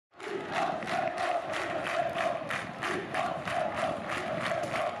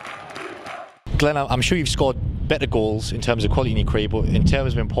Glenn, I'm sure you've scored better goals in terms of quality in your career, but in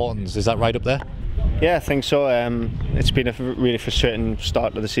terms of importance, is that right up there? Yeah, I think so. It's been a really frustrating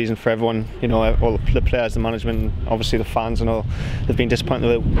start to the season for everyone. You know, all the players, the management, and obviously the fans and all. They've been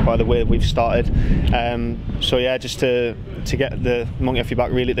disappointed by the way we've started. So yeah, just to get the monkey off your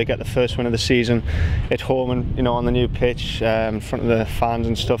back, really, to get the first win of the season at home and on the new pitch in front of the fans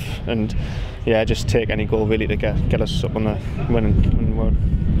and stuff. And yeah, just take any goal really to get us up on the winning road.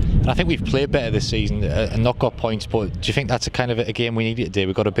 I think we've played better this season and not got points, but do you think that's a kind of a game we needed today?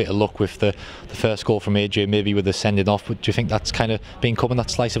 We got a bit of luck with the first goal from AJ, maybe with the sending off, but do you think that's kind of been coming,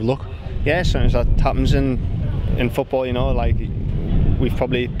 that slice of luck? Yeah, sometimes that happens in football, like we've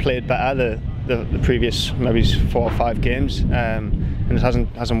probably played better the previous maybe 4 or 5 games, and it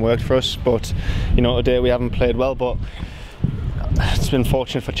hasn't worked for us, but today we haven't played well, but it's been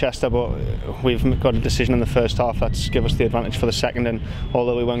fortunate for Chester, but we've got a decision in the first half that's give us the advantage for the second, and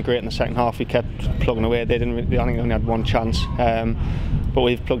although we weren't great in the second half, we kept plugging away. They only had one chance, but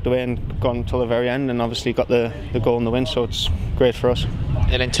we've plugged away and gone until the very end, and obviously got the goal and the win, so it's great for us.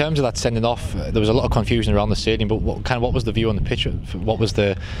 And in terms of that sending off, there was a lot of confusion around the stadium, but what was the view on the pitch? What was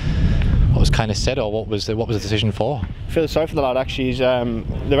kind of said, or what was the decision for? I feel sorry for the lad actually.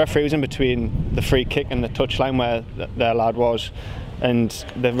 The referee was in between the free kick and the touchline where their lad was, and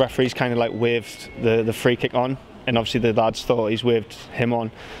the referee's kind of like waved the free kick on, and obviously the lads thought he's waved him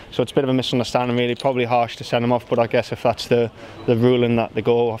on, so it's a bit of a misunderstanding really. Probably harsh to send him off, but I guess if that's the ruling that they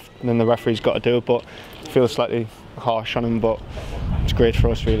go off, then the referee's got to do it, but it feels slightly harsh on him, but it's great for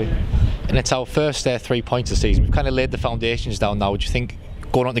us really. And it's our first 3 points this season. We've kind of laid the foundations down now. Do you think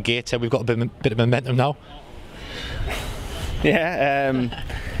going on the gate, we've got a bit of momentum now? Yeah,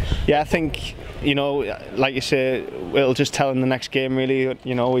 I think like you say, it'll just tell in the next game really.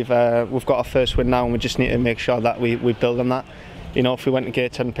 We've got our first win now, and we just need to make sure that we build on that. If we went to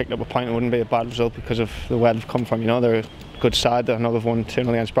Gateshead and picked up a point, it wouldn't be a bad result because of where they've come from. They're a good side. I know they've won 2-0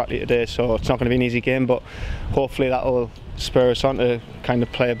 against Brackley today, so it's not going to be an easy game, but hopefully that will spur us on to kind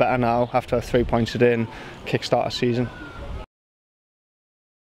of play better now after 3 points today and kick-start our season.